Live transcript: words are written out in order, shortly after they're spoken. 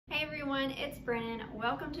everyone, it's Brennan.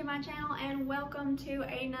 Welcome to my channel and welcome to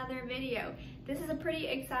another video. This is a pretty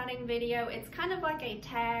exciting video. It's kind of like a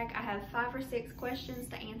tag. I have 5 or 6 questions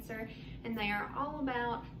to answer and they are all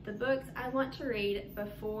about the books I want to read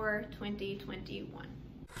before 2021.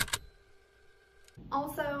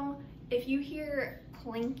 Also, if you hear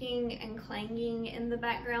clinking and clanging in the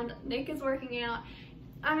background, Nick is working out.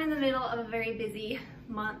 I'm in the middle of a very busy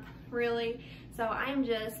month, really, so I'm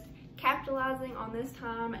just capitalizing on this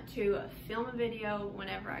time to film a video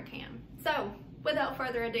whenever I can. So without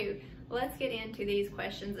further ado, let's get into these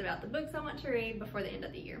questions about the books I want to read before the end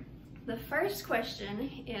of the year. The first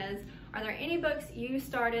question is, are there any books you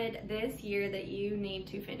started this year that you need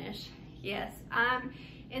to finish? Yes, I'm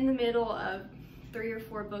in the middle of 3 or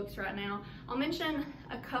 4 books right now. I'll mention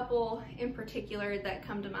a couple in particular that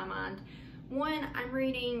come to my mind. One, I'm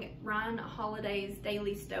reading Ryan Holiday's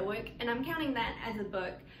Daily Stoic, and I'm counting that as a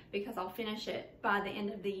book because I'll finish it by the end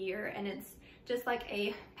of the year, and it's just like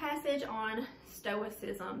a passage on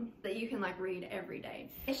stoicism that you can like read every day.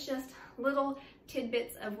 It's just little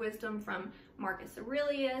tidbits of wisdom from Marcus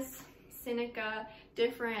Aurelius, Seneca,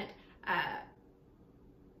 different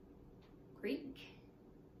Greek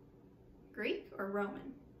or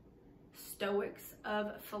Roman Stoics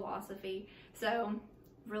of philosophy. So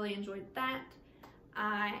really enjoyed that.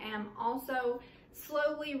 I am also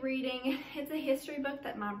slowly reading, it's a history book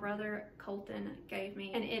that my brother Colton gave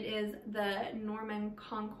me, and it is The Norman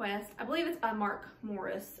Conquest. I believe it's by Mark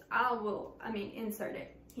Morris. I mean insert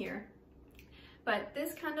it here. But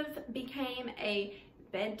this kind of became a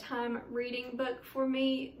bedtime reading book for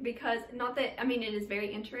me because, not that, I mean it is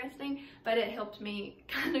very interesting, but it helped me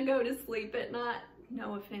kind of go to sleep at night.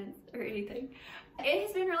 No offense or anything. It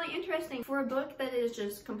has been really interesting for a book that is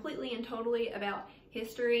just completely and totally about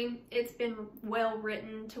history. It's been well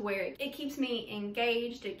written to where it keeps me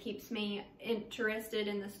engaged, it keeps me interested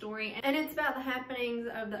in the story, and it's about the happenings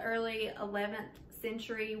of the early 11th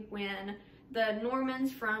century when the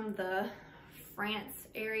Normans from the France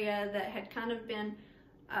area that had kind of been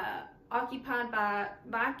occupied by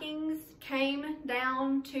Vikings came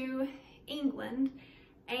down to England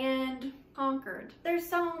and conquered. There's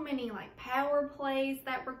so many like power plays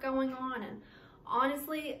that were going on, and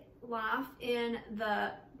honestly life in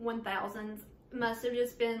the 1000s must have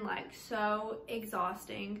just been like so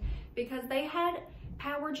exhausting because they had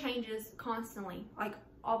power changes constantly, like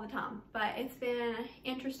all the time. But it's been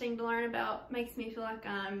interesting to learn about, makes me feel like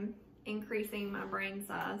I'm increasing my brain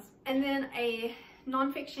size. And then a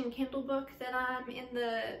nonfiction Kindle book that I'm in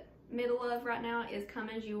the middle of right now is Come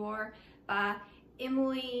As You Are by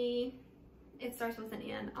Emily, it starts with an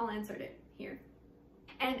N, I'll insert it here.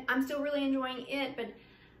 And I'm still really enjoying it, but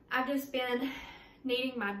I've just been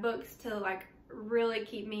needing my books to like really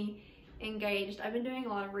keep me engaged. I've been doing a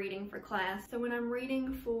lot of reading for class, so when I'm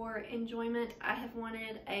reading for enjoyment, I have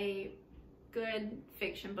wanted a good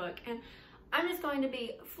fiction book. And I'm just going to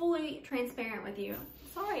be fully transparent with you.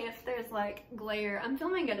 Sorry if there's like glare. I'm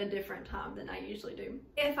filming at a different time than I usually do.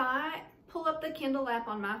 If I pull up the Kindle app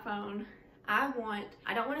on my phone, I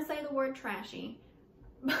don't want to say the word trashy,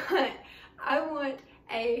 but I want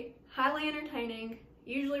a highly entertaining,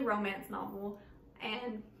 usually romance novel,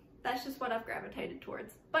 and that's just what I've gravitated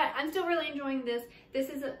towards. But I'm still really enjoying this. This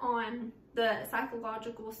is on the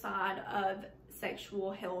psychological side of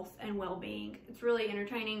sexual health and well-being. It's really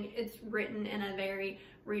entertaining. It's written in a very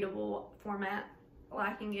readable format.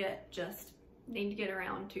 Liking it, just need to get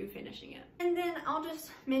around to finishing it. And then I'll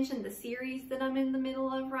just mention the series that I'm in the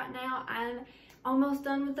middle of right now. I'm almost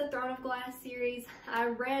done with the Throne of Glass series. I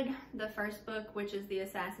read the first book, which is The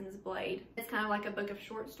Assassin's Blade. It's kind of like a book of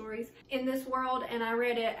short stories in this world, and I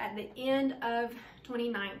read it at the end of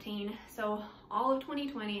 2019. So all of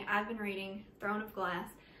 2020, I've been reading Throne of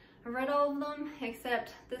Glass. I read all of them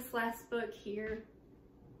except this last book here,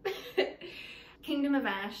 Kingdom of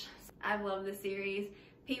Ash. I love the series.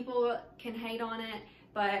 People can hate on it,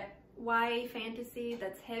 but YA fantasy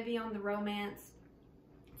that's heavy on the romance,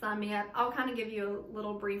 sign me up. I'll kind of give you a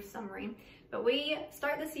little brief summary. But we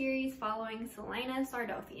start the series following Selena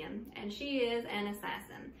Sardothian, and she is an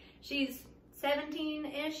assassin. She's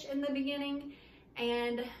 17-ish in the beginning,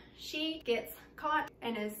 and she gets caught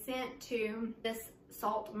and is sent to this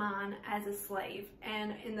salt mine as a slave.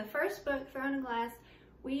 And in the first book, Throne of Glass,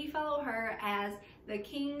 we follow her as the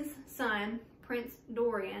king's son, Prince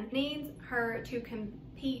Dorian, needs her to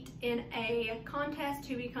compete in a contest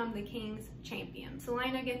to become the king's champion.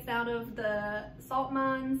 Selena gets out of the salt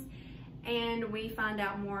mines, and we find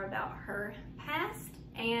out more about her past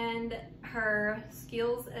and her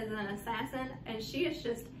skills as an assassin, and she is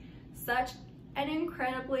just such an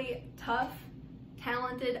incredibly tough,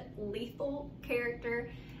 talented, lethal character,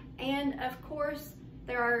 And of course,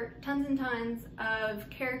 there are tons and tons of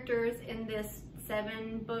characters in this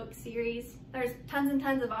 7-book series. There's tons and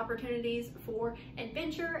tons of opportunities for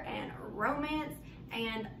adventure and romance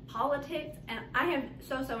and politics, and I have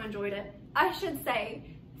so enjoyed it. I should say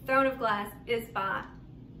Throne of Glass is by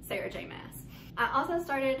Sarah J. Maas. I also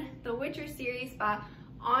started the Witcher series by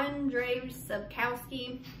Andrzej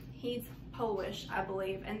Sapkowski. He's Polish, I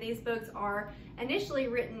believe, and these books are initially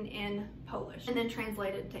written in Polish and then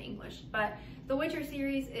translated to English. But the Witcher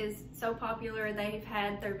series is so popular. They've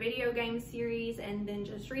had their video game series and then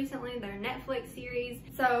just recently their Netflix series.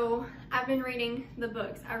 So I've been reading the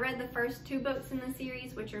books. I read the first 2 books in the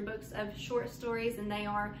series, which are books of short stories, and they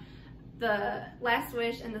are The Last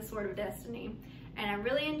Wish and The Sword of Destiny. And I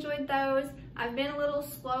really enjoyed those. I've been a little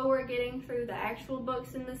slower getting through the actual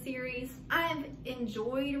books in the series. I've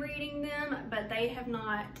enjoyed reading them, but they have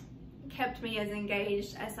not kept me as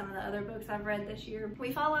engaged as some of the other books I've read this year.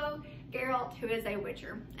 We follow Geralt, who is a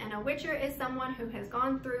Witcher, and a Witcher is someone who has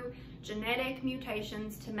gone through genetic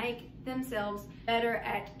mutations to make themselves better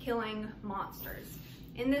at killing monsters.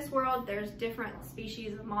 In this world, there's different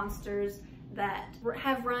species of monsters that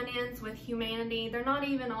have run-ins with humanity. They're not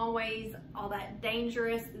even always all that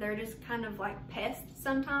dangerous. They're just kind of like pests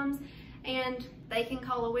sometimes, and they can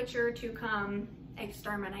call a Witcher to come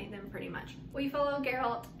exterminate them pretty much. We follow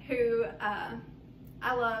Geralt, who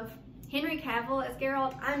I love. Henry Cavill as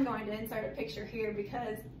Geralt. I'm going to insert a picture here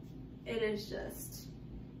because it is just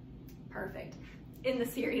perfect in the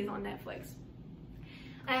series on Netflix.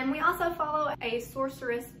 And we also follow a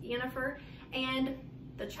sorceress, Yennefer, and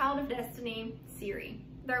the Child of Destiny, Ciri.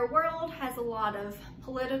 Their world has a lot of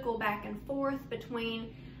political back and forth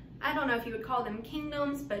between, I don't know if you would call them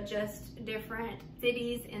kingdoms, but just different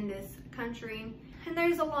cities in this country. And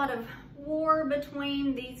there's a lot of war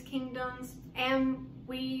between these kingdoms, and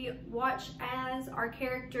we watch as our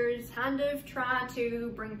characters kind of try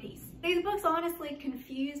to bring peace. These books honestly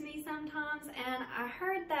confuse me sometimes, and I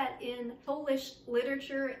heard that in Polish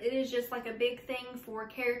literature, it is just like a big thing for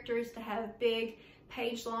characters to have big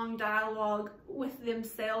page-long dialogue with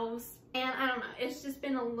themselves. And I don't know, it's just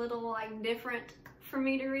been a little like different for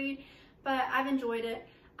me to read, but I've enjoyed it.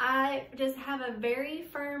 I just have a very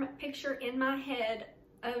firm picture in my head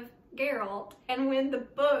of Geralt, and when the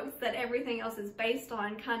books that everything else is based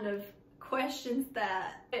on kind of questions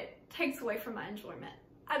that, it takes away from my enjoyment.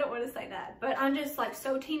 I don't want to say that, but I'm just like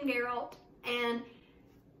so team Geralt, and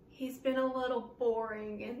he's been a little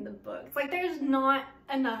boring in the books. Like, there's not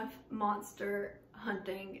enough monster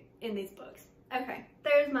hunting in these books. Okay,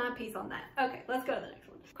 there's my piece on that. Okay, let's go to the next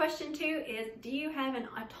one. Question 2 is, do you have an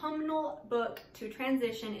autumnal book to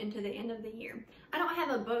transition into the end of the year? I don't have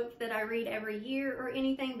a book that I read every year or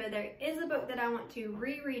anything, but there is a book that I want to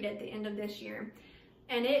reread at the end of this year.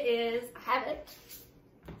 And it is, I have it,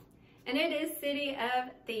 and it is City of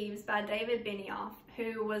Thieves by David Benioff,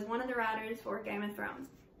 who was one of the writers for Game of Thrones.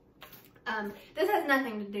 This has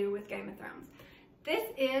nothing to do with Game of Thrones.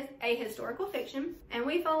 This is a historical fiction, and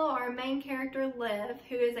we follow our main character, Lev,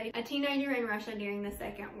 who is a teenager in Russia during the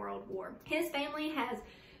Second World War. His family has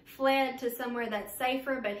fled to somewhere that's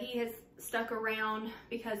safer, but he has stuck around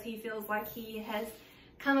because he feels like he has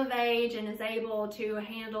come of age and is able to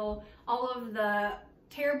handle all of the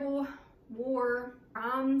terrible war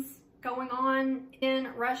crimes going on in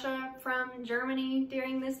Russia from Germany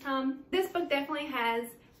during this time. This book definitely has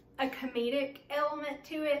a comedic element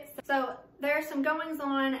to it. So there are some goings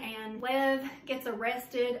on, and Lev gets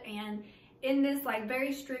arrested, and in this like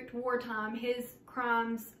very strict wartime, his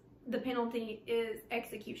crimes, the penalty is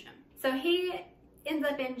execution. So he ends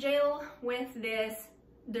up in jail with this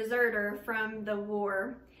deserter from the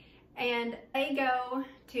war, and they go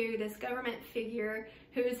to this government figure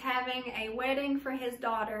who's having a wedding for his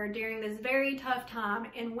daughter during this very tough time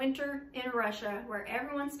in winter in Russia where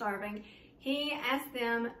everyone's starving. He asked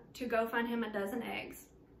them to go find him a dozen eggs.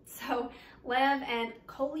 So Lev and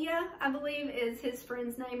Kolya, I believe is his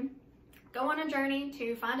friend's name, go on a journey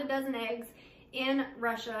to find a dozen eggs in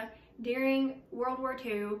Russia during World War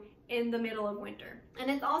II in the middle of winter. And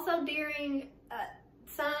it's also during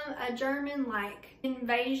a German like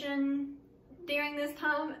invasion during this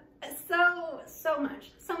time. So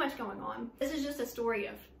much going on. This is just a story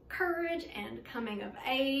of courage and coming of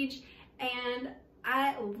age, and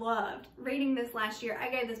I loved reading this last year. I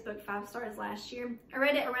gave this book 5 stars last year. I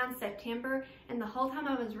read it around September, and the whole time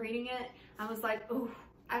I was reading it, I was like, oh,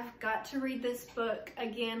 I've got to read this book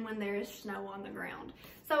again when there is snow on the ground.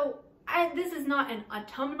 So this is not an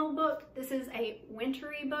autumnal book. This is a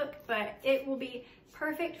wintry book, but it will be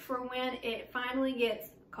perfect for when it finally gets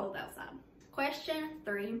cold outside. Question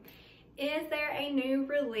 3, is there a new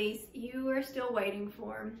release you are still waiting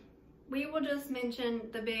for? we will just mention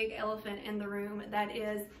the big elephant in the room, that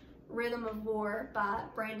is Rhythm of War by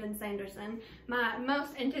Brandon Sanderson, my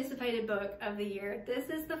most anticipated book of the year. This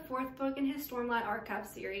is the 4th book in his Stormlight Archive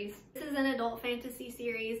series. This is an adult fantasy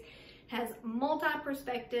series, has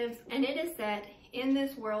multi-perspectives, and it is set in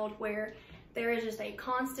this world where there is just a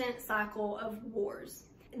constant cycle of wars.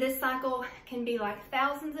 This cycle can be like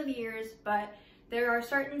thousands of years, but there are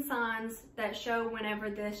certain signs that show whenever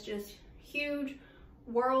this just huge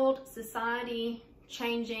world, society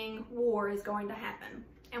changing war is going to happen.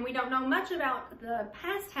 And we don't know much about the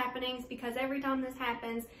past happenings because every time this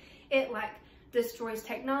happens, it like destroys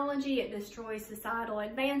technology, it destroys societal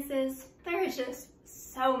advances. There is just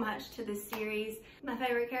so much to this series. My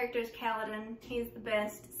favorite character is Kaladin. He's the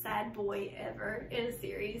best sad boy ever in a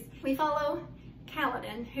series. We follow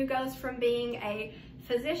Kaladin, who goes from being a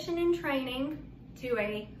physician in training to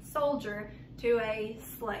a soldier to a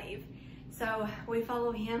slave. So we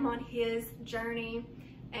follow him on his journey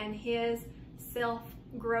and his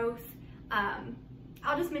self-growth.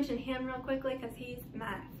 I'll just mention him real quickly because he's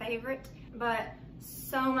my favorite, but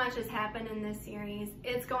so much has happened in this series.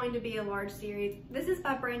 It's going to be a large series. This is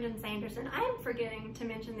by Brandon Sanderson. I am forgetting to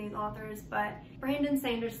mention these authors, but Brandon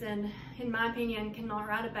Sanderson, in my opinion, cannot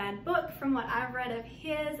write a bad book from what I've read of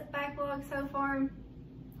his backlog so far.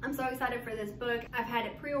 I'm so excited for this book. I've had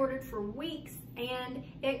it pre-ordered for weeks and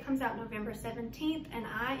it comes out November 17th and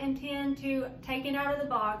I intend to take it out of the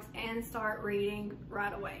box and start reading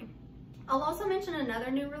right away. I'll also mention another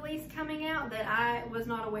new release coming out that I was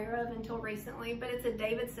not aware of until recently, but it's a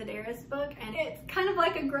David Sedaris book and it's kind of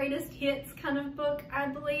like a greatest hits kind of book, I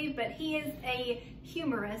believe, but he is a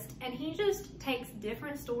humorist and he just takes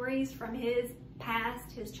different stories from his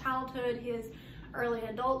past, his childhood, his early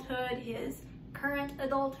adulthood, his current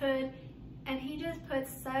adulthood, and he just puts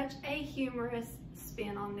such a humorous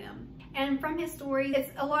spin on them. And from his stories, it's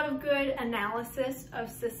a lot of good analysis of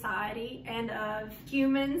society and of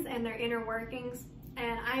humans and their inner workings,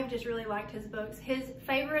 and I've just really liked his books. His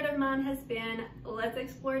favorite of mine has been Let's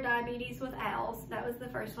Explore Diabetes with Owls. That was the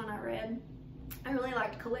first one I read. I really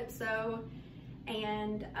liked Calypso,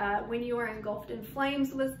 and When You Are Engulfed in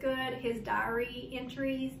Flames was good. His diary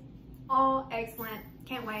entries, all excellent.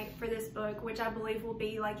 Can't wait for this book, which I believe will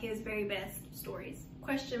be like his very best stories.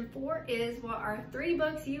 Question 4 is, what are 3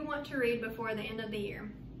 books you want to read before the end of the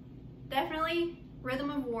year? Definitely Rhythm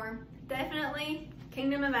of War, definitely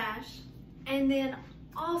Kingdom of Ash, and then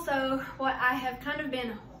also what I have kind of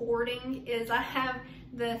been hoarding is I have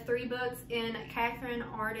the 3 books in Catherine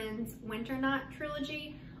Arden's Winter Night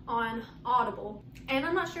trilogy on Audible. And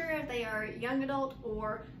I'm not sure if they are young adult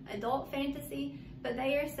or adult fantasy, but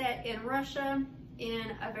they are set in Russia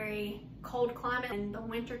in a very cold climate in the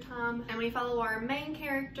winter time, and we follow our main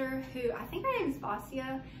character, who I think her name is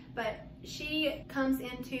Vasya, but she comes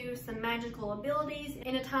into some magical abilities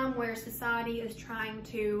in a time where society is trying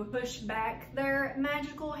to push back their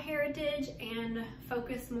magical heritage and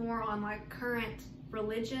focus more on like current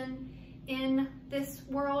religion in this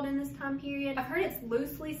world in this time period. I've heard it's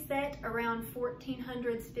loosely set around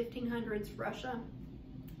 1400s, 1500s Russia.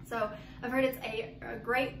 So I've heard it's a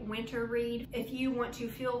great winter read if you want to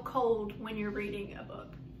feel cold when you're reading a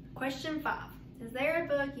book. Question 5. Is there a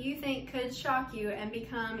book you think could shock you and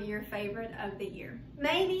become your favorite of the year?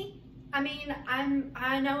 Maybe. I mean,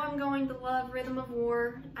 I know I'm going to love Rhythm of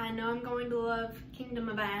War. I know I'm going to love Kingdom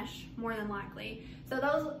of Ash, more than likely. So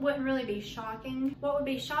those wouldn't really be shocking. What would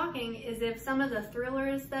be shocking is if some of the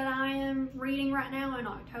thrillers that I am reading right now in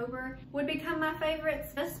October would become my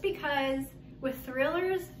favorites, just because with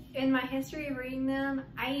thrillers, in my history of reading them,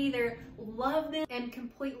 I either love them, am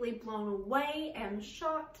completely blown away, am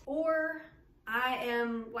shocked, or I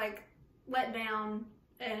am like let down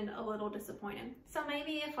and a little disappointed. So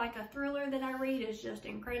maybe if like a thriller that I read is just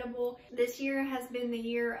incredible. This year has been the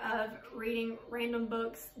year of reading random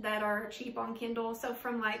books that are cheap on Kindle. So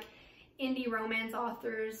from like indie romance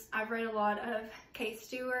authors, I've read a lot of Kate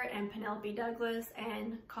Stewart and Penelope Douglas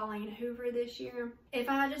and Colleen Hoover this year. If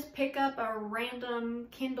I just pick up a random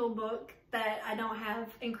Kindle book that I don't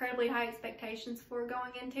have incredibly high expectations for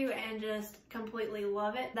going into and just completely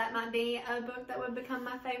love it, that might be a book that would become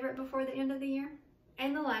my favorite before the end of the year.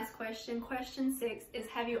 And the last question, question 6, is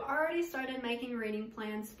have you already started making reading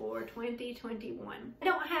plans for 2021? I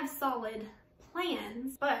don't have solid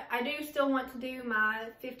plans, but I do still want to do my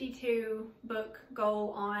 52 book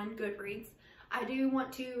goal on Goodreads. I do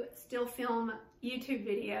want to still film YouTube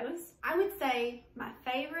videos. I would say my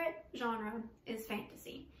favorite genre is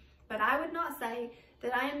fantasy, but I would not say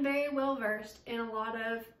that I am very well versed in a lot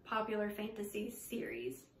of popular fantasy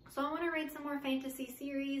series. So I want to read some more fantasy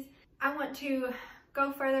series. I want to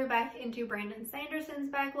go further back into Brandon Sanderson's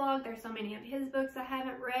backlog. There's so many of his books I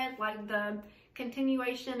haven't read, like the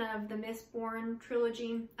continuation of the Mistborn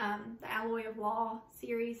trilogy, the Alloy of Law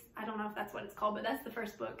series. I don't know if that's what it's called, but that's the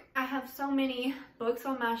first book. I have so many books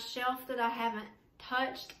on my shelf that I haven't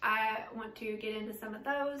touched. I want to get into some of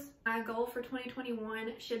those. My goal for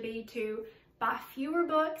 2021 should be to buy fewer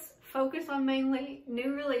books, focus on mainly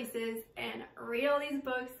new releases, and read all these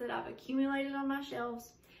books that I've accumulated on my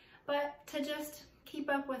shelves, but to just keep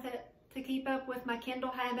up with it, to keep up with my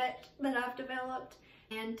Kindle habit that I've developed,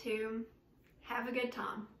 and to have a good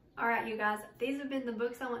time. All right, you guys, these have been the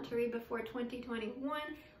books I want to read before 2021.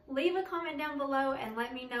 Leave a comment down below and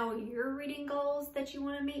let me know your reading goals that you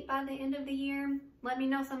want to meet by the end of the year. Let me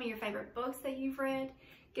know some of your favorite books that you've read.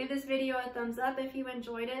 Give this video a thumbs up if you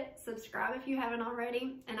enjoyed it. Subscribe if you haven't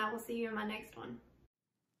already, and I will see you in my next one.